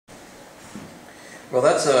Well,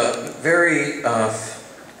 that's a very, I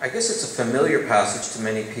guess it's a familiar passage to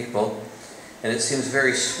many people, and it seems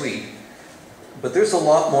very sweet. But there's a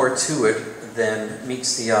lot more to it than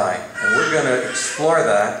meets the eye. And we're going to explore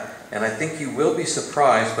that, and I think you will be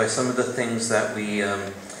surprised by some of the things that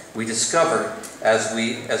we discover as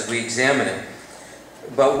we examine it.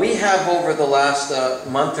 But we have, over the last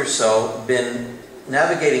month or so, been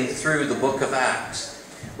navigating through the book of Acts,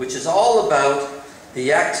 which is all about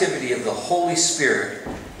the activity of the Holy Spirit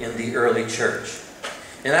in the early church.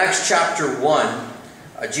 In Acts chapter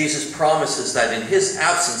 1, Jesus promises that in his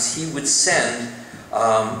absence he would send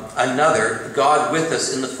another, God with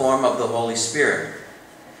us, in the form of the Holy Spirit.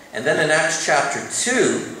 And then in Acts chapter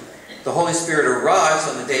 2, the Holy Spirit arrives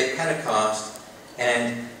on the day of Pentecost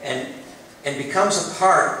and becomes a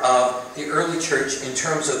part of the early church in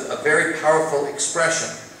terms of a very powerful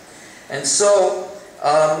expression. And so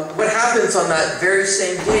what happens on that very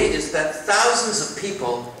same day is that thousands of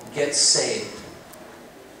people get saved.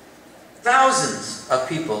 Thousands of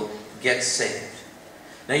people get saved.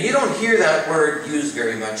 Now, you don't hear that word used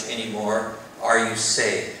very much anymore, are you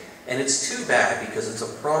saved? And it's too bad, because it's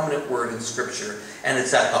a prominent word in Scripture, and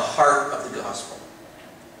it's at the heart of the gospel.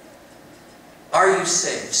 Are you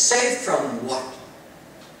saved? Saved from what?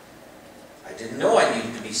 I didn't know I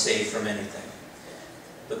needed to be saved from anything.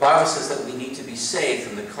 The Bible says that we need to be saved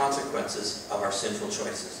from the consequences of our sinful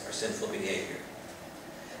choices, our sinful behavior.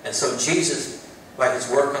 And so Jesus, by his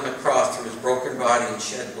work on the cross, through his broken body and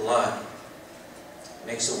shed blood,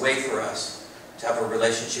 makes a way for us to have a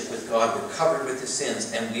relationship with God. We're covered with his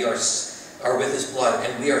sins, and we are with his blood,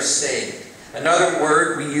 and we are saved. Another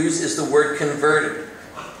word we use is the word converted.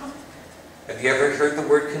 Have you ever heard the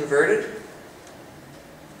word converted?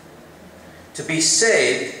 To be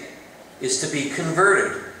saved is to be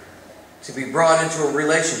converted, to be brought into a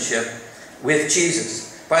relationship with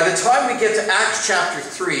Jesus. By the time we get to Acts chapter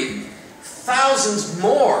 3, thousands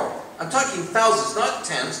more, I'm talking thousands, not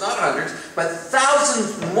tens, not hundreds, but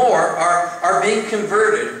thousands more are being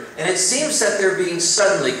converted. And it seems that they're being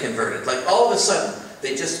suddenly converted. Like all of a sudden,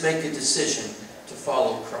 they just make a decision to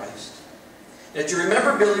follow Christ. Now, do you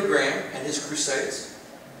remember Billy Graham and his crusades?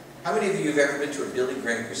 How many of you have ever been to a Billy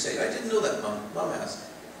Graham crusade? I didn't know that, Mom. Mom has.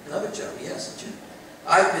 Another job, yes, did you?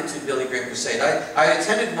 I've been to Billy Graham crusade. I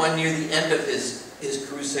attended one near the end of his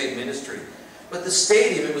crusade ministry. But the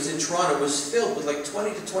stadium, it was in Toronto, was filled with like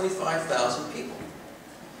 20 to 25,000 people.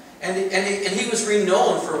 And he was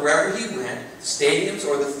renowned for wherever he went, stadiums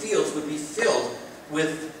or the fields would be filled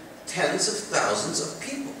with tens of thousands of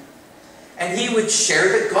people. And he would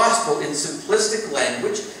share the gospel in simplistic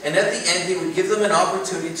language, and at the end he would give them an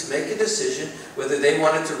opportunity to make a decision whether they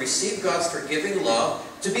wanted to receive God's forgiving love,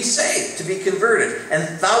 to be saved, to be converted. And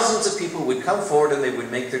thousands of people would come forward and they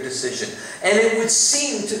would make their decision. And it would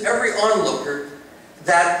seem to every onlooker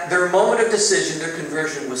that their moment of decision, their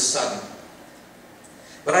conversion, was sudden.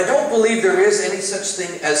 But I don't believe there is any such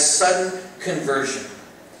thing as sudden conversion.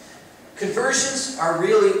 Conversions are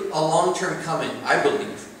really a long-term coming, I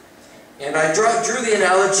believe. And I drew the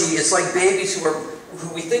analogy, it's like babies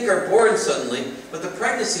who we think are born suddenly, but the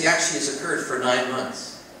pregnancy actually has occurred for 9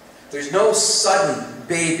 months. There's no sudden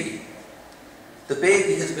baby. The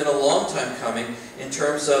baby has been a long time coming in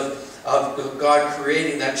terms of God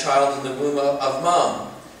creating that child in the womb of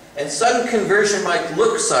mom. And sudden conversion might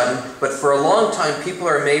look sudden, but for a long time people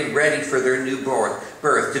are made ready for their new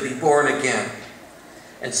birth, to be born again.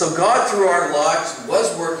 And so God, through our lives,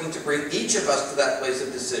 was working to bring each of us to that place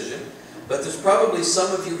of decision. But there's probably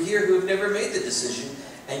some of you here who have never made the decision,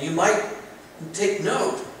 and you might take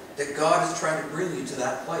note that God is trying to bring you to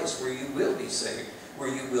that place where you will be saved, where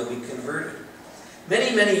you will be converted.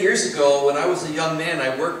 Many, many years ago, when I was a young man,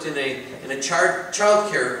 I worked in a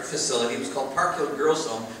child care facility. It was called Park Hill Girls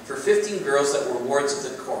Home, for 15 girls that were wards of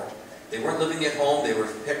the court. They weren't living at home, they were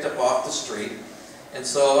picked up off the street. And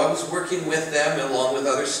so I was working with them along with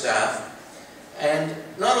other staff. And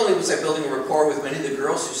not only was I building a rapport with many of the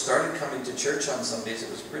girls who started coming to church on Sundays, it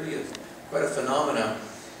was quite a phenomenon,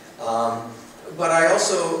 but I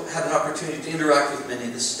also had an opportunity to interact with many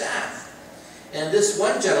of the staff. And this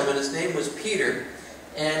one gentleman, his name was Peter,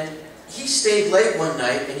 and he stayed late one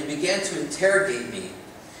night and he began to interrogate me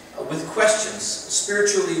with questions,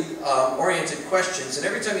 spiritually oriented questions. And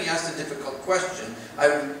every time he asked a difficult question, I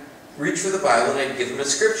would reach for the Bible and I'd give him a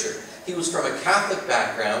scripture. He was from a Catholic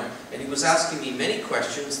background, and he was asking me many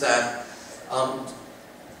questions that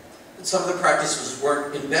some of the practices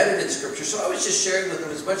weren't embedded in Scripture. So I was just sharing with him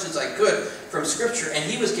as much as I could from Scripture, and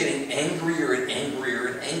he was getting angrier and angrier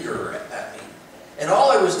and angrier at me. And all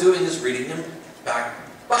I was doing is reading him back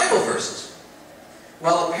Bible verses.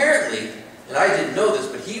 Well, apparently, and I didn't know this,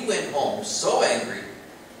 but he went home home so angry,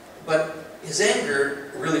 but his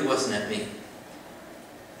anger really wasn't at me.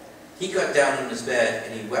 He got down in his bed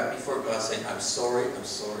and he wept before God saying, I'm sorry, I'm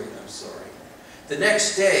sorry, I'm sorry. The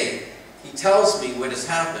next day, he tells me what has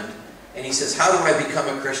happened, and he says, how do I become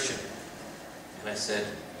a Christian? And I said,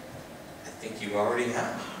 I think you already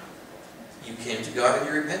have. You came to God and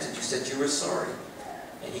you repented. You said you were sorry.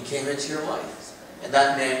 And he came into your life. And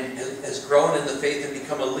that man has grown in the faith and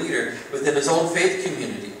become a leader within his own faith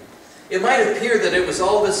community. It might appear that it was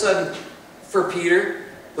all of a sudden for Peter,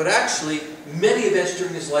 but actually many events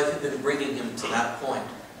during his life had been bringing him to that point.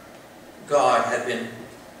 God had been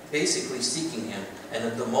basically seeking him, and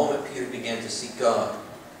at the moment Peter began to seek God,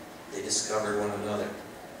 they discovered one another.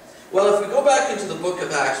 Well, if we go back into the book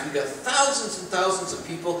of Acts, we've got thousands and thousands of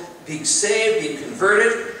people being saved, being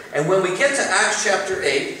converted, and when we get to Acts chapter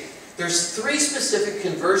 8, there's 3 specific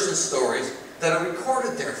conversion stories that are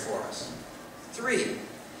recorded there for us. 3.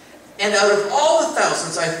 And out of all the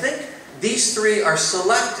thousands, I think these 3 are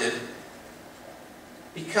selected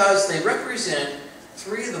because they represent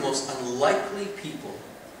 3 of the most unlikely people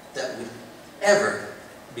that would ever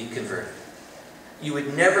be converted. You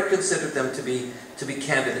would never consider them to be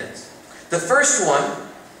candidates. The first one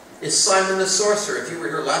is Simon the sorcerer. If you were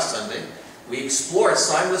here last Sunday, we explored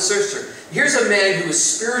Simon the sorcerer. Here's a man who is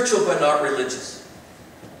spiritual but not religious.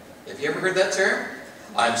 Have you ever heard that term?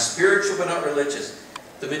 I'm spiritual but not religious.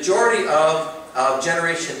 The majority of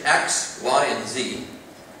Generation X, Y, and Z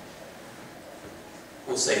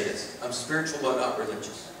will say this. I'm spiritual but not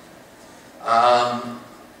religious.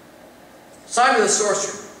 Simon the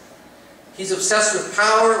sorcerer. He's obsessed with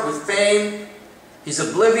power, with fame. He's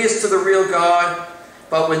oblivious to the real God.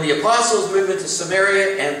 But when the apostles move into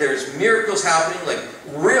Samaria and there's miracles happening, like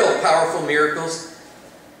real powerful miracles,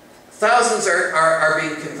 thousands are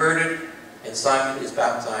being converted, and Simon is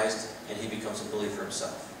baptized and he becomes a believer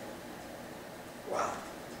himself. Wow,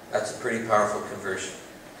 that's a pretty powerful conversion.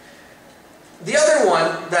 The other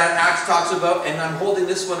one that Acts talks about, and I'm holding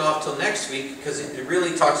this one off till next week because it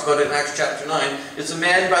really talks about it in Acts chapter 9, is a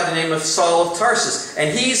man by the name of Saul of Tarsus.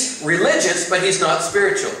 And he's religious, but he's not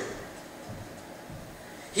spiritual.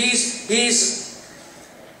 He's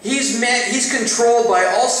controlled by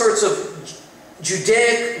all sorts of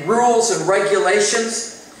Judaic rules and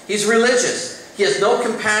regulations. He's religious. He has no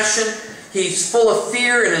compassion. He's full of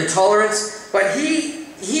fear and intolerance. But he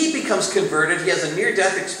becomes converted. He has a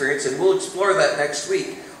near-death experience, and we'll explore that next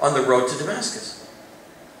week on the road to Damascus.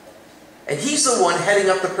 And he's the one heading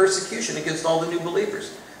up the persecution against all the new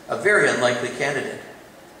believers. A very unlikely candidate.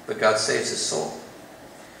 But God saves his soul.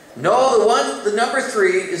 No, the number 3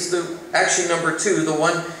 is actually number 2. The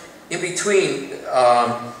one in between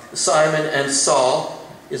Simon and Saul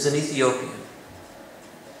is an Ethiopian.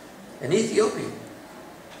 An Ethiopian.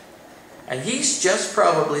 And he's just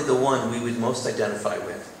probably the one we would most identify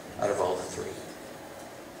with out of all the 3.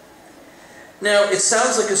 Now, it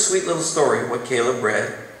sounds like a sweet little story, what Caleb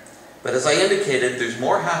read, but as I indicated, there's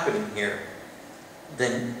more happening here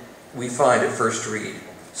than we find at first read.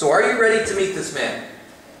 So are you ready to meet this man?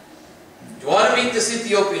 Do you want to meet this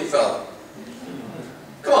Ethiopian fellow?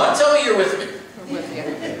 Come on, tell me you're with me. I'm with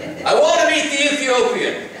you. I want to meet the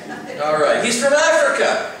Ethiopian. All right, he's from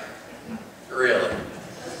Africa. Really?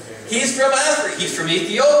 He's from Africa. He's from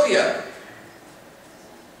Ethiopia.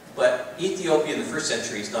 But Ethiopia in the first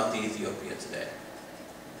century is not the Ethiopia today.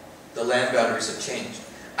 The land boundaries have changed.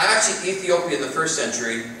 Actually, Ethiopia in the first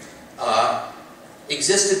century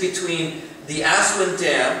existed between the Aswan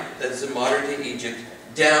Dam, that is in modern-day Egypt,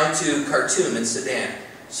 down to Khartoum in Sudan.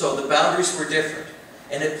 So the boundaries were different.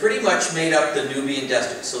 And it pretty much made up the Nubian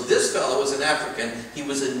desert. So this fellow was an African. He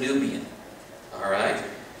was a Nubian. All right?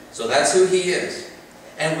 So that's who he is.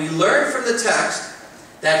 And we learn from the text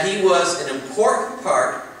that he was an important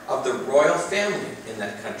part of the royal family in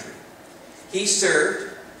that country. He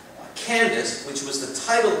served Candace, which was the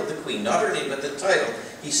title of the queen, not her name, but the title.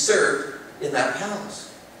 He served in that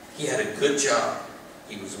palace. He had a good job.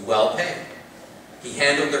 He was well paid. He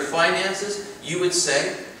handled their finances. You would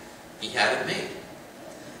say he had it made.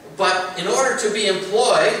 But in order to be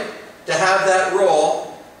employed, to have that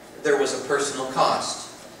role, there was a personal cost.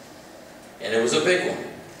 And it was a big one.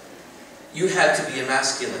 You had to be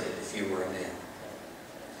emasculated if you were a man.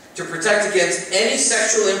 To protect against any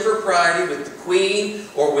sexual impropriety with the queen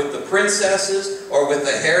or with the princesses or with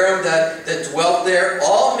the harem that dwelt there,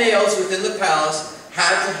 all males within the palace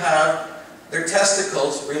had to have their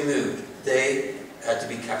testicles removed. They had to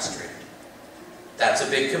be castrated. That's a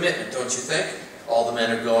big commitment, don't you think? All the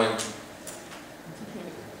men are going.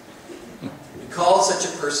 We call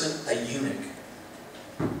such a person a eunuch.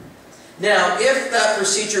 Now, if that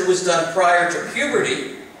procedure was done prior to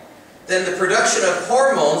puberty, then the production of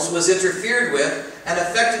hormones was interfered with and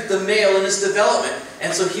affected the male in his development.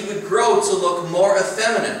 And so he would grow to look more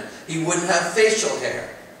effeminate. He wouldn't have facial hair.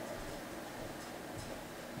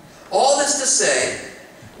 All this to say,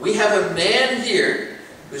 we have a man here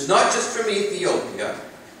who's not just from Ethiopia,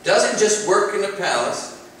 doesn't just work in a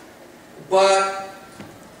palace, but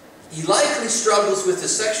he likely struggles with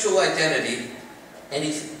his sexual identity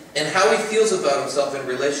and how he feels about himself in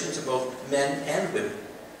relation to both men and women.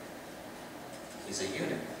 He's a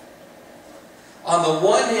eunuch. On the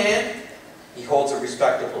one hand, he holds a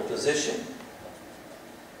respectable position.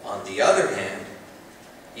 On the other hand,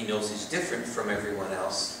 he knows he's different from everyone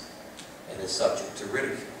else and is subject to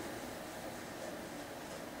ridicule.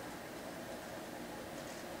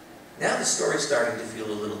 Now the story's starting to feel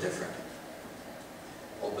a little different.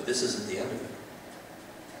 Oh, but this isn't the end of it.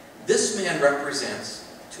 This man represents,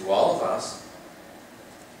 to all of us,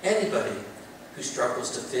 anybody who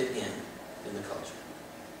struggles to fit in the culture.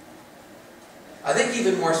 I think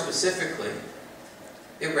even more specifically,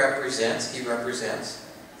 he represents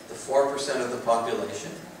the 4% of the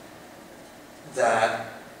population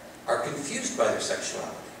that are confused by their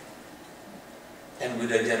sexuality and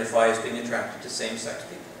would identify as being attracted to same-sex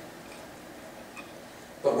people.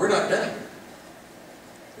 But we're not done.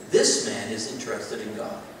 This man is interested in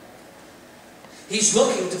God. He's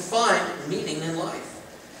looking to find meaning in life.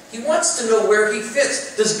 He wants to know where he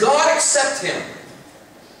fits. Does God accept him?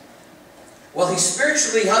 Well, he's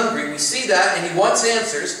spiritually hungry. We see that, and he wants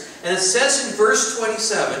answers. And it says in verse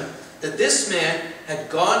 27 that this man had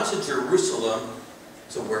gone to Jerusalem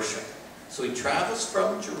to worship. So he travels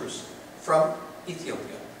from Jerusalem, from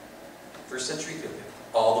Ethiopia, first century Ethiopia,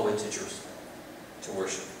 all the way to Jerusalem to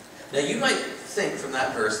worship. Now you might think from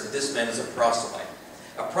that verse that this man is a proselyte.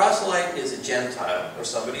 A proselyte is a Gentile, or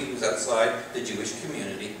somebody who's outside the Jewish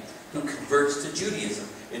community, who converts to Judaism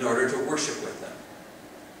in order to worship with them.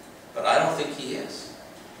 But I don't think he is.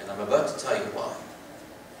 And I'm about to tell you why.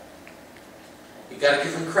 You've got to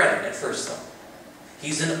give him credit at first, though.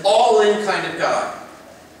 He's an all-in kind of guy.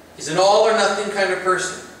 He's an all-or-nothing kind of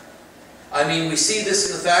person. I mean, we see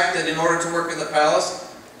this in the fact that in order to work in the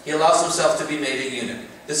palace, he allows himself to be made a eunuch.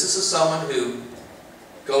 This is someone who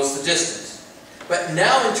goes the distance. But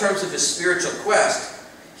now, in terms of his spiritual quest,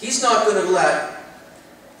 he's not going to let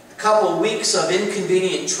a couple weeks of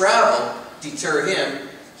inconvenient travel deter him.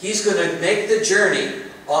 He's going to make the journey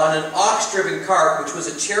on an ox-driven cart, which was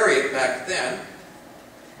a chariot back then,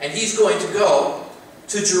 and he's going to go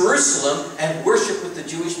to Jerusalem and worship with the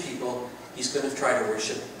Jewish people. He's going to try to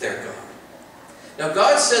worship their God. Now,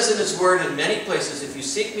 God says in His Word in many places, if you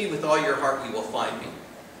seek me with all your heart, you will find me.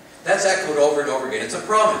 That's echoed over and over again. It's a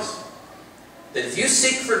promise that if you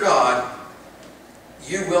seek for God,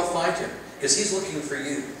 you will find Him, because He's looking for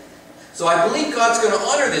you. So I believe God's going to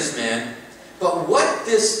honor this man, but what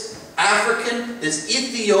this African, this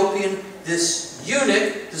Ethiopian, this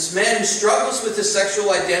eunuch, this man who struggles with his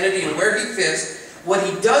sexual identity and where he fits, what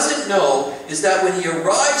he doesn't know is that when he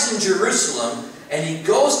arrives in Jerusalem and he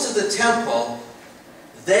goes to the temple,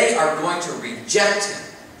 they are going to reject him.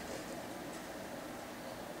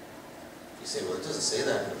 You say, well, it doesn't say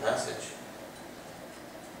that in the passage.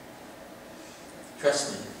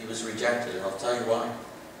 Trust me, he was rejected, and I'll tell you why.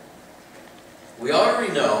 We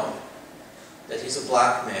already know that he's a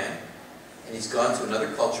black man, and he's gone to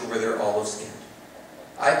another culture where they're olive-skinned.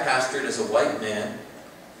 I pastored as a white man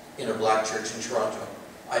in a black church in Toronto.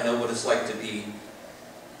 I know what it's like to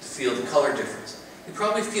feel the color difference. He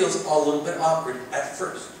probably feels a little bit awkward at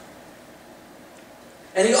first.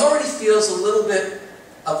 And he already feels a little bit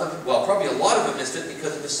of it, well, probably a lot of it missed it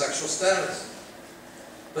because of his sexual status.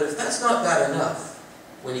 But if that's not bad enough,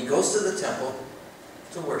 when he goes to the temple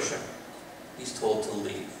to worship, he's told to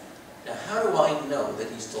leave. Now, how do I know that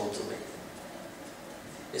he's told to leave?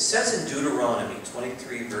 It says in Deuteronomy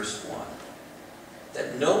 23, verse 1,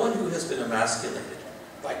 that no one who has been emasculated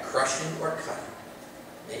by crushing or cutting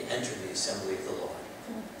may enter the assembly of the Lord.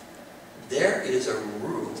 There is a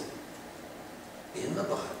rule in the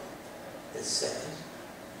Bible that says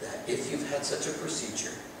that if you've had such a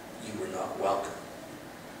procedure, you were not welcome.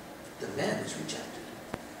 The man was rejected.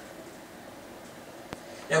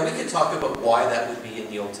 Now, we could talk about why that would be in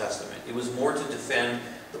the Old Testament. It was more to defend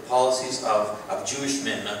the policies of Jewish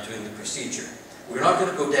men not doing the procedure. We're not going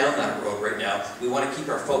to go down that road right now. We want to keep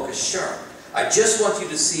our focus sharp. I just want you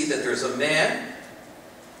to see that there's a man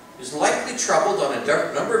who's likely troubled on a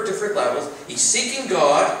number of different levels. He's seeking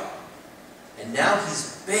God, and now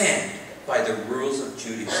he's banned by the rules of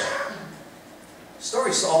Judaism. The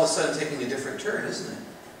story's all of a sudden taking a different turn, isn't it?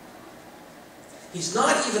 He's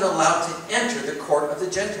not even allowed to enter the court of the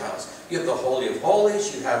Gentiles. You have the Holy of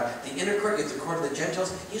Holies, you have the inner court, you have the court of the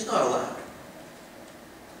Gentiles. He's not allowed.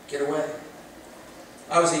 Get away.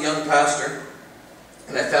 I was a young pastor,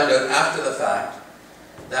 and I found out after the fact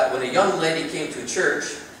that when a young lady came to a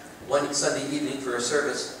church one Sunday evening for a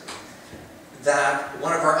service, that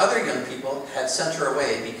one of our other young people had sent her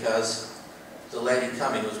away because the lady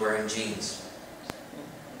coming was wearing jeans.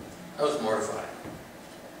 I was mortified.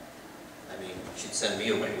 I mean, she'd send me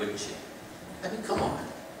away, wouldn't she? I mean, come on.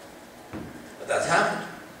 But that's happened.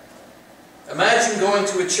 Imagine going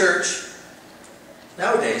to a church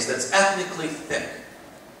nowadays that's ethnically thick.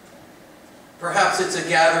 Perhaps it's a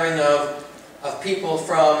gathering of people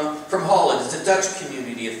from Holland. It's a Dutch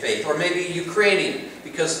community of faith, or maybe Ukrainian,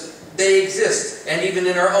 because they exist, and even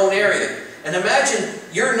in our own area. And imagine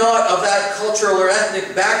you're not of that cultural or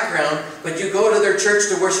ethnic background, but you go to their church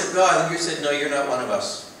to worship God, and you say, no, you're not one of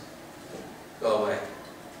us. Go away.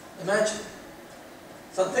 Imagine.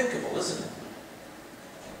 It's unthinkable, isn't it?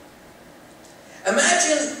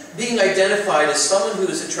 Imagine being identified as someone who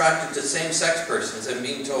is attracted to same-sex persons and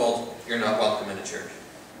being told, you're not welcome in a church.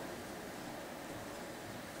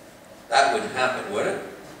 That wouldn't happen, would it?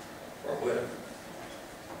 Or would it?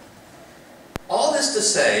 All this to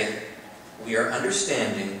say, we are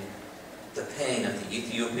understanding the pain of the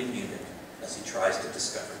Ethiopian eunuch as he tries to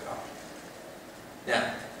discover God.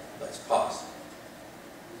 Now, let's pause.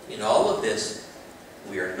 In all of this,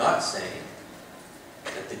 we are not saying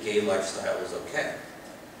that the gay lifestyle is okay.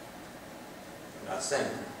 I'm not saying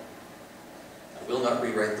that. I will not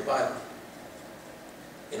rewrite the Bible.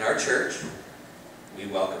 In our church, we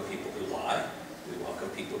welcome people who lie. We welcome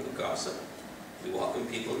people who gossip. We welcome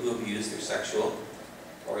people who abuse their sexual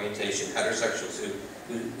orientation, heterosexuals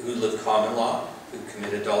who live common law, who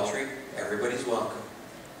commit adultery. Everybody's welcome.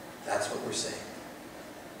 That's what we're saying.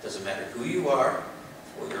 Doesn't matter who you are,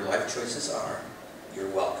 what your life choices are, you're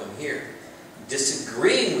welcome here.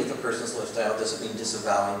 Disagreeing with a person's lifestyle doesn't mean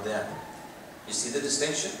disavowing them. You see the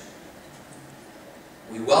distinction?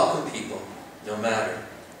 We welcome people, no matter.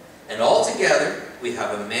 And altogether, we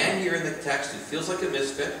have a man here in the text who feels like a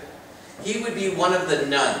misfit. He would be one of the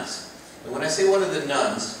nuns. And when I say one of the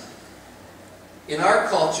nuns, in our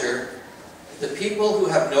culture, the people who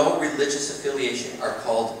have no religious affiliation are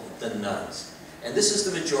called the nuns. And this is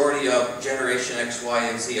the majority of Generation X, Y,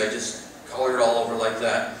 and Z. I just colored it all over like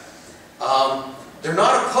that. They're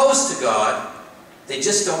not opposed to God. They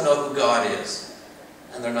just don't know who God is.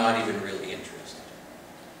 And they're not even really interested.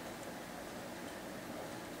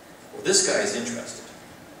 Well, this guy is interested.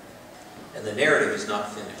 And the narrative is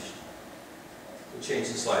not finished. We'll change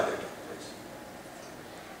the slide there, please.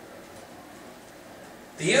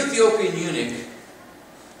 The Ethiopian eunuch,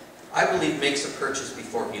 I believe, makes a purchase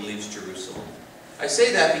before he leaves Jerusalem. I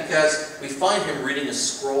say that because we find him reading a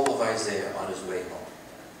scroll of Isaiah on his way home.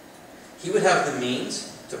 He would have the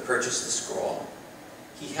means to purchase the scroll.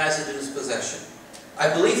 He has it in his possession.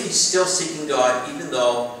 I believe he's still seeking God, even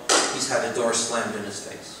though he's had a door slammed in his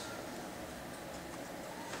face.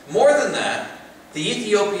 More than that, the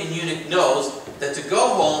Ethiopian eunuch knows that to go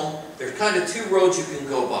home, there's kind of two roads you can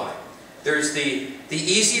go by. There's the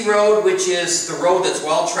easy road, which is the road that's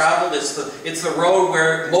well-traveled. It's the road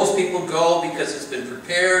where most people go because it's been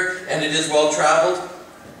prepared and it is well-traveled.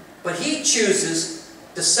 But he chooses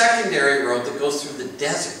the secondary road that goes through the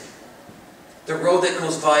desert. The road that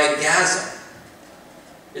goes via Gaza.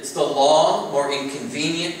 It's the long, more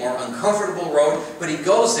inconvenient, more uncomfortable road, but he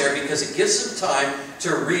goes there because it gives him time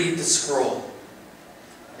to read the scroll.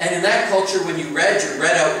 And in that culture, when you read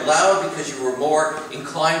out loud because you were more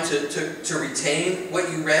inclined to retain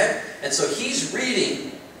what you read. And so he's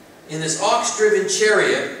reading in this ox-driven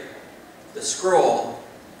chariot the scroll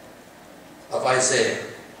of Isaiah.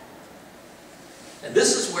 And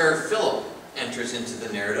this is where Philip enters into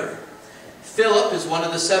the narrative. Philip is one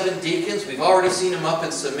of the 7 deacons. We've already seen him up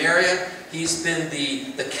in Samaria. He's been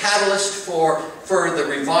the catalyst for the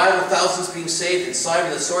revival, thousands being saved, and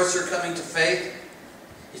Simon the sorcerer coming to faith.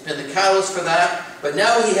 He's been the catalyst for that. But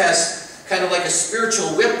now he has kind of like a spiritual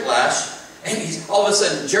whiplash, and he's all of a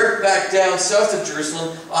sudden jerked back down south of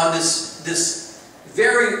Jerusalem on this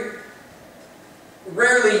very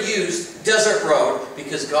rarely used desert road,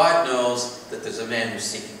 because God knows that there's a man who's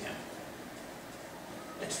seeking him.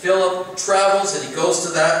 And Philip travels and he goes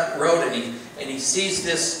to that road and he sees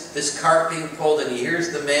this cart being pulled, and he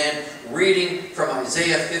hears the man reading from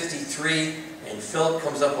Isaiah 53, and Philip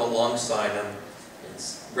comes up alongside him and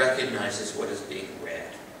recognizes what is being read.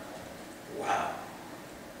 Wow.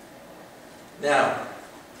 Now,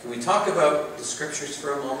 can we talk about the scriptures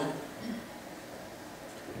for a moment?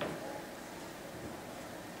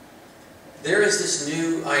 There is this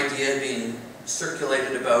new idea being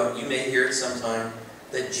circulated about, you may hear it sometime,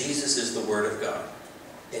 that Jesus is the Word of God.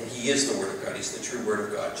 And He is the Word of God. He's the true Word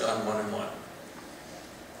of God. John 1:1.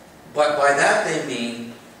 But by that they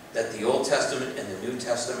mean that the Old Testament and the New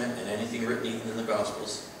Testament and anything written even in the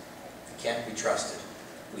Gospels can't be trusted.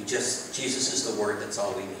 Jesus is the Word, that's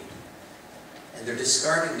all we need. And they're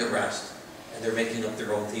discarding the rest, and they're making up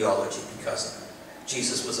their own theology because of it.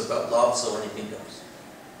 Jesus was about love, so anything goes.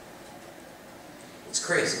 It's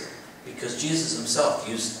crazy, because Jesus Himself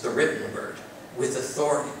used the written Word with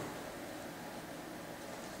authority.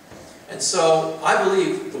 And so, I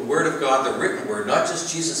believe the Word of God, the written Word, not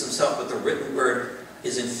just Jesus Himself, but the written Word,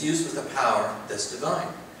 is infused with a power that's divine.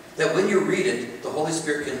 That when you read it, the Holy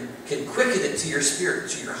Spirit can quicken it to your spirit,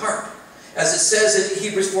 to your heart. As it says in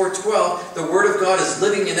Hebrews 4:12, the Word of God is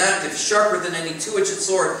living and active, sharper than any two-edged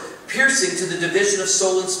sword, piercing to the division of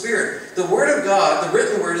soul and spirit. The Word of God, the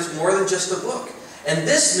written Word, is more than just a book. And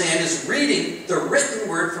this man is reading the written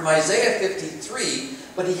Word from Isaiah 53,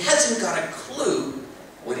 but he hasn't got a clue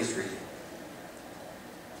what he's reading.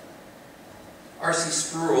 R.C.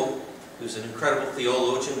 Sproul, who's an incredible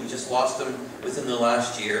theologian, we just lost him within the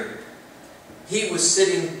last year. He was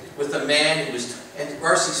sitting with a man who was, and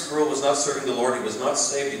R.C. Sproul was not serving the Lord, he was not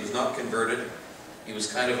saved, he was not converted. He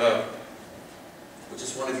was kind of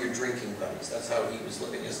just one of your drinking buddies. That's how he was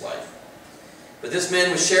living his life. But this man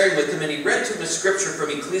was sharing with him, and he read to him a scripture from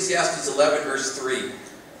Ecclesiastes 11, verse 3.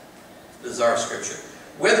 Bizarre scripture.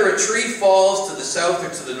 Whether a tree falls to the south or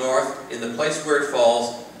to the north, in the place where it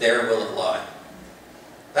falls, there will it lie.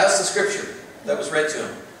 That's the scripture that was read to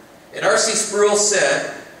him. And R.C. Sproul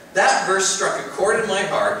said, that verse struck a chord in my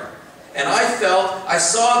heart, and I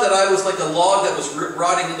saw that I was like a log that was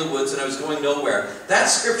rotting in the woods and I was going nowhere. That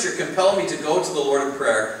scripture compelled me to go to the Lord in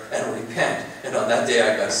prayer and repent. And on that day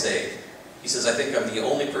I got saved. He says, I think I'm the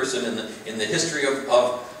only person in the history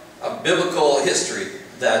of biblical history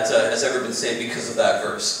that has ever been saved because of that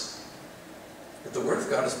verse. But the Word of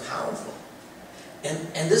God is powerful.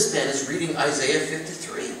 And this man is reading Isaiah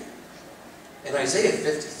 53. And Isaiah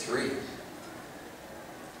 53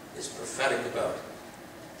 is prophetic about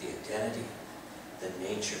the identity, the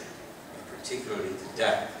nature, and particularly the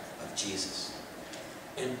death of Jesus.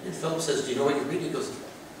 And Philip says, do you know what you're reading? He goes,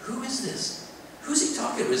 who is this? Who's he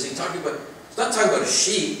talking about? Is he talking about, he's not talking about a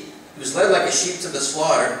sheep. He was led like a sheep to the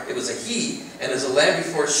slaughter. It was a he. And as a lamb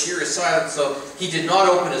before shear is silent, so he did not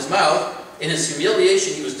open his mouth. In his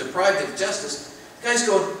humiliation, he was deprived of justice. The guy's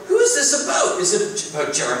going, who is this about? Is it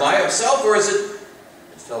about Jeremiah himself, or is it...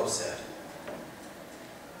 And Philip said,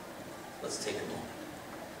 let's take a moment.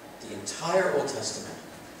 The entire Old Testament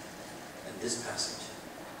and this passage,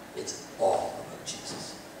 it's all about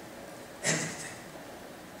Jesus. Everything.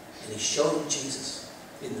 And he showed him Jesus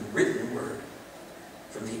in the written Word,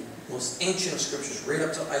 from the most ancient of scriptures right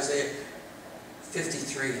up to Isaiah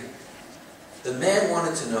 53. The man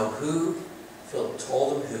wanted to know who. Philip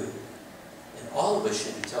told him who. And all of us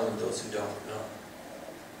should be telling those who don't know.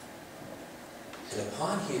 And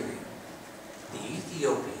upon hearing, the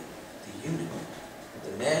Ethiopian, the eunuch,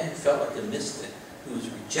 the man who felt like a misfit, who was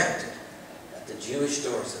rejected at the Jewish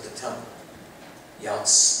doors at the temple, yelled,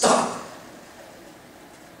 stop!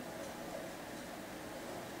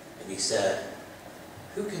 And he said,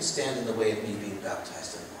 who can stand in the way of me being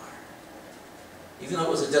baptized in water? Even though it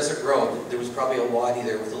was a desert road, there was probably a wadi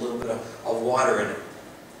there with a little bit of water in it.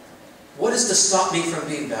 What is to stop me from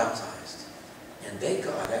being baptized? And they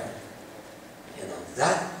got out. And on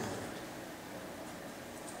that moment,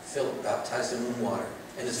 Philip baptized him in water.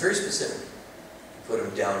 And it's very specific. He put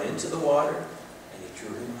him down into the water, and he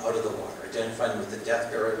drew him out of the water, identifying him with the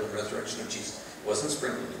death, burial, and resurrection of Jesus. It wasn't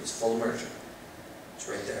sprinkling, it was full immersion. It's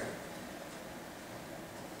right there.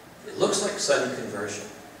 It looks like sudden conversion.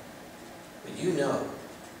 But you know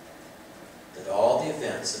that all the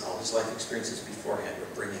events and all his life experiences beforehand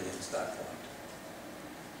were bringing him to that point.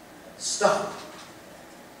 Stop.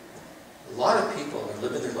 A lot of people are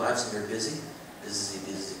living their lives and they're busy.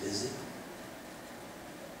 Busy.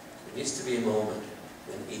 There needs to be a moment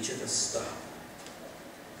when each of us stop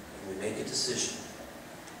and we make a decision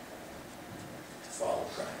to follow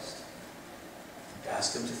Christ. To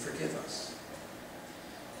ask Him to forgive us.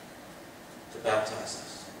 To baptize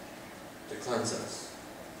us. To cleanse us.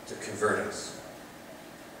 To convert us.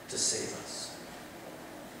 To save us.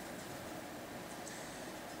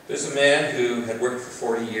 There's a man who had worked for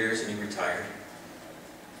 40 years and he retired.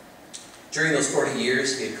 During those 40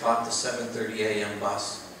 years, he had caught the 7:30 a.m.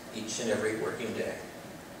 bus each and every working day.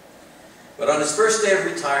 But on his first day of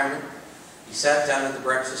retirement, he sat down at the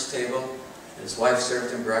breakfast table, and his wife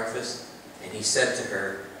served him breakfast, and he said to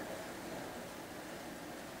her,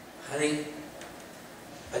 honey,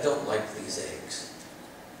 I don't like these eggs.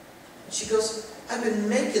 And she goes, I've been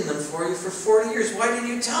making them for you for 40 years. Why didn't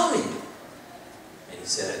you tell me? And he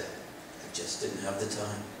said, I just didn't have the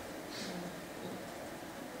time.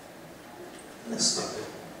 Isn't that stupid?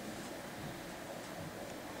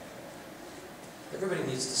 Everybody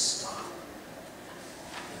needs to stop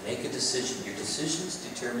and make a decision. Your decisions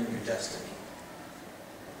determine your destiny.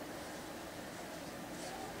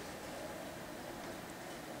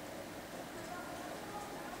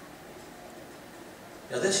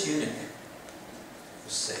 Now this eunuch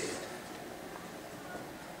was saved.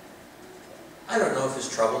 I don't know if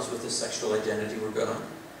his troubles with his sexual identity were gone.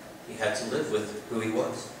 He had to live with who he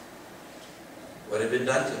was. What had been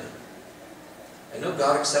done to him. I know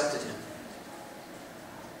God accepted him.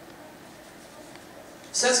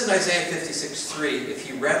 It says in Isaiah 56:3, if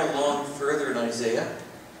you read along further in Isaiah,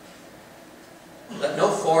 let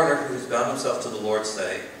no foreigner who has bound himself to the Lord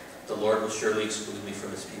say, the Lord will surely exclude me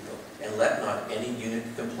from his people. And let not any eunuch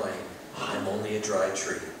complain, I am only a dry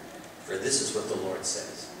tree. For this is what the Lord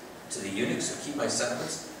says. To the eunuchs who keep my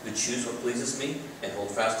sentence, who choose what pleases me, and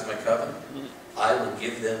hold fast to my covenant, I will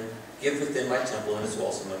give within my temple and its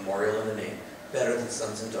walls a memorial and a name, better than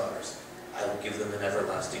sons and daughters. I will give them an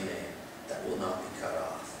everlasting name that will not be cut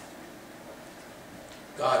off.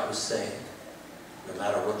 God was saying, no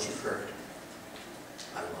matter what you've heard,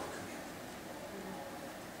 I welcome you.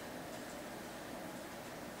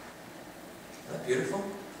 Isn't that beautiful?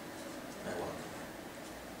 I welcome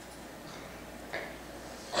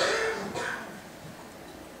you.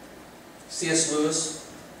 C.S.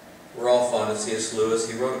 Lewis, we're all fond of C.S. Lewis.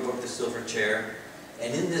 He wrote a book, The Silver Chair.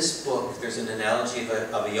 And in this book, there's an analogy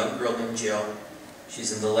of a young girl named Jill.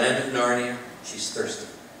 She's in the land of Narnia. She's thirsty.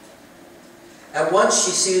 At once,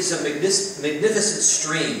 she sees a magnificent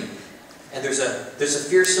stream. And there's a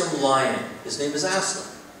fearsome lion. His name is Aslan.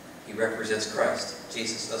 He represents Christ,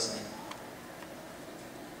 Jesus, doesn't he?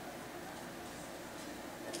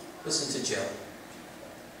 Listen to Jill.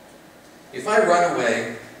 If I run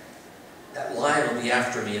away, that lion will be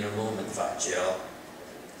after me in a moment, thought Jill.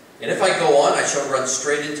 And if I go on, I shall run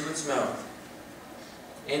straight into its mouth.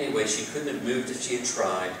 Anyway, she couldn't have moved if she had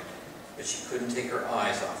tried, but she couldn't take her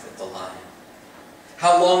eyes off it, the lion.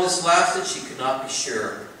 How long this lasted, she could not be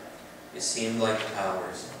sure. It seemed like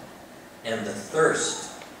hours. And the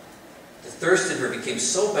thirst in her became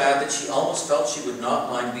so bad that she almost felt she would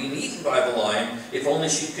not mind being eaten by the lion if only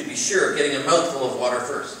she could be sure of getting a mouthful of water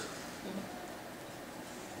first.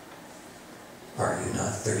 Are you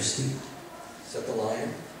not thirsty? Said the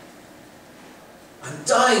lion. I'm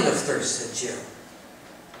dying of thirst, said Jill.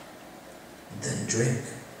 Then drink.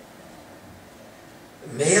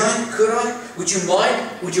 May I? Could I? Would you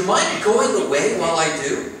mind going away while I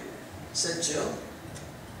do? Said Jill.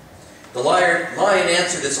 The lion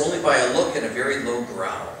answered this only by a look and a very low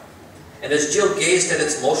growl. And as Jill gazed at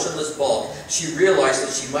its motionless bulk, she realized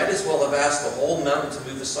that she might as well have asked the whole mountain to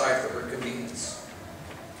move aside for her convenience.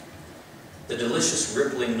 The delicious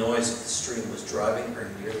rippling noise of the stream was driving her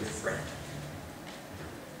nearly frantic.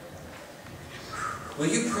 Will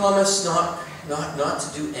you promise not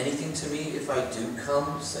to do anything to me if I do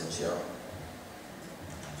come? Said Jill.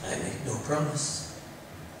 I make no promise,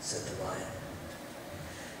 said the lion.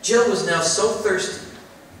 Jill was now so thirsty,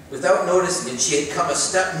 without noticing it, she had come a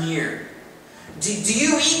step near. Do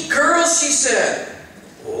you eat girls? She said.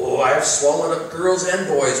 Oh, I have swallowed up girls and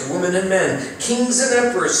boys, women and men, kings and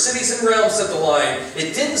emperors, cities and realms, said the lion.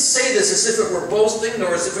 It didn't say this as if it were boasting,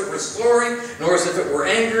 nor as if it were sorry, nor as if it were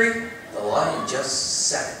angry. The lion just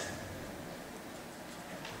said it.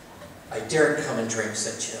 I daren't come and drink,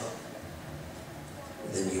 said Jill.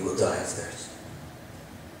 Then you will die of thirst,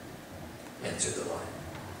 answered the lion.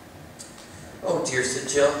 Oh dear, said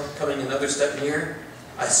Jill, coming another step nearer.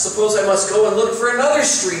 I suppose I must go and look for another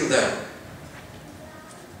stream then.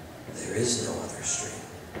 There is no other stream,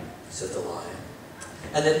 said the lion.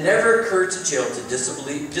 And it never occurred to Jill to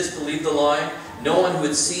disbelieve the lion. No one who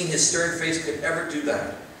had seen his stern face could ever do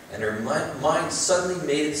that. And her mind suddenly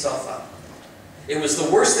made itself up. It was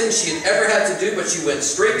the worst thing she had ever had to do, but she went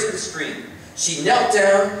straight to the stream. She knelt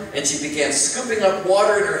down and she began scooping up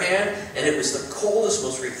water in her hand, and it was the coldest,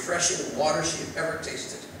 most refreshing water she had ever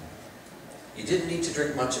tasted. You didn't need to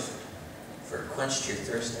drink much of it, for it quenched your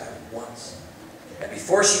thirst at once. And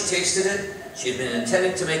before she tasted it, she had been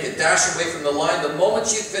intending to make a dash away from the lion the moment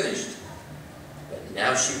she had finished. But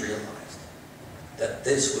now she realized that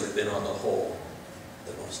this would have been on the whole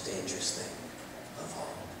the most dangerous thing of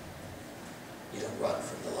all. You don't run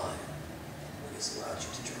from the lion when he's allowed you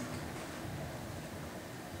to drink.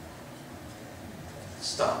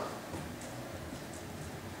 Stop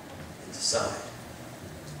and decide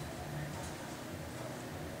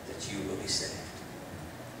that you will be saved,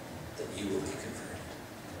 that you will be converted,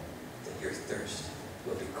 that your thirst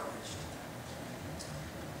will be quenched.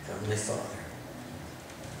 Heavenly Father,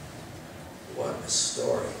 what a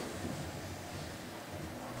story.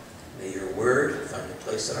 May your word find a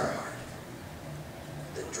place in our heart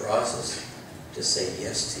that draws us to say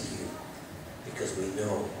yes to you, because we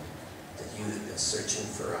know that you have been searching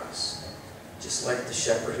for us. Just like the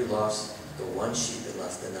shepherd who lost the one sheep and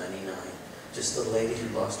left the 99, just the lady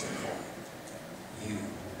who lost her coin. You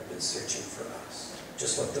have been searching for us.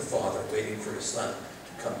 Just like the father waiting for his son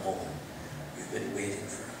to come home. You've been waiting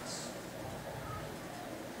for us.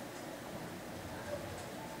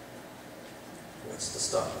 What's to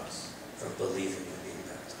stop us from believing and being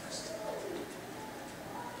baptized?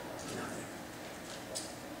 Nothing.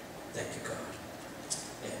 Thank you, God.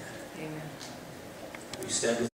 Amen. Amen. Will you stand with